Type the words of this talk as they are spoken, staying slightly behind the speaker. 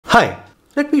Hi,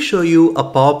 let me show you a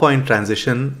PowerPoint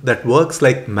transition that works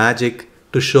like magic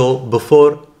to show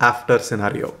before-after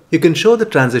scenario. You can show the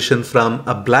transition from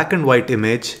a black and white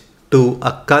image to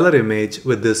a color image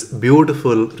with this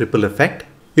beautiful ripple effect.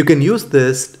 You can use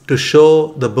this to show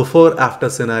the before-after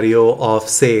scenario of,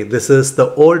 say, this is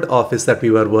the old office that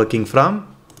we were working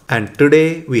from, and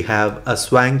today we have a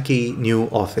swanky new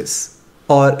office.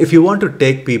 Or if you want to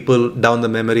take people down the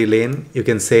memory lane, you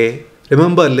can say,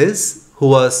 remember Liz, who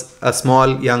was a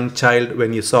small young child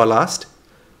when you saw last?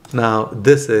 Now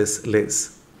this is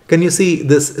Liz. Can you see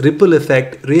this ripple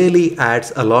effect really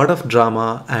adds a lot of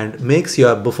drama and makes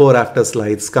your before-after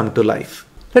slides come to life.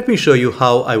 Let me show you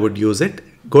how I would use it.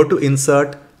 Go to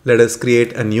Insert, let us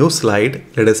create a new slide.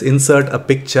 Let us insert a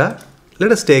picture.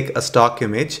 Let us take a stock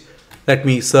image. Let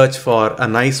me search for a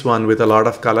nice one with a lot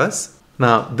of colors.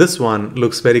 Now this one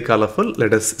looks very colorful.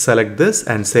 Let us select this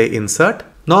and say Insert.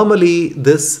 Normally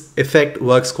this effect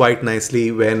works quite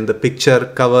nicely when the picture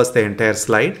covers the entire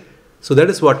slide. So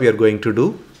that is what we are going to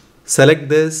do. Select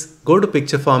this, go to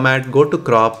picture format, go to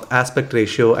crop, aspect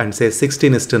ratio and say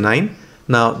 16:9.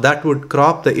 Now that would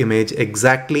crop the image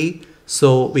exactly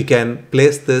so we can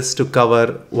place this to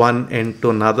cover one end to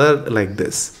another like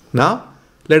this. Now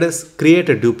let us create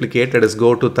a duplicate. Let us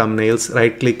go to thumbnails,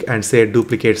 right click and say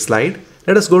duplicate slide.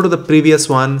 Let us go to the previous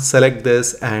one, select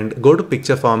this and go to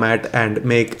picture format and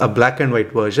make a black and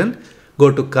white version. Go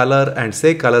to color and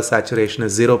say color saturation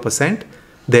is 0%.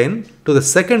 Then to the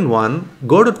second one,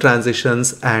 go to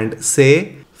transitions and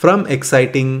say from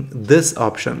exciting this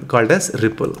option called as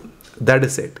ripple. That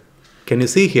is it. Can you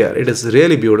see here? It is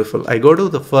really beautiful. I go to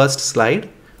the first slide.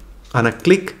 On a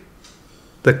click,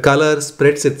 the color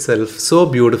spreads itself so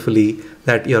beautifully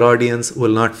that your audience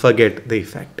will not forget the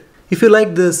effect. If you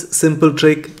like this simple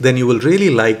trick, then you will really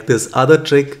like this other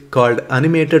trick called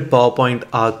animated PowerPoint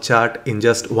arc chart in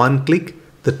just one click,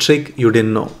 the trick you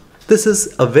didn't know. This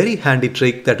is a very handy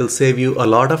trick that will save you a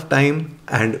lot of time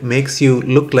and makes you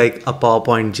look like a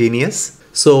PowerPoint genius.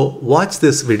 So watch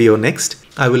this video next.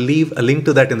 I will leave a link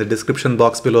to that in the description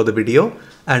box below the video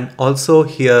and also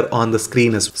here on the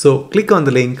screen as well. So click on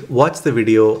the link, watch the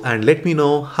video and let me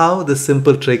know how this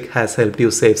simple trick has helped you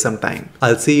save some time.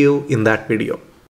 I'll see you in that video.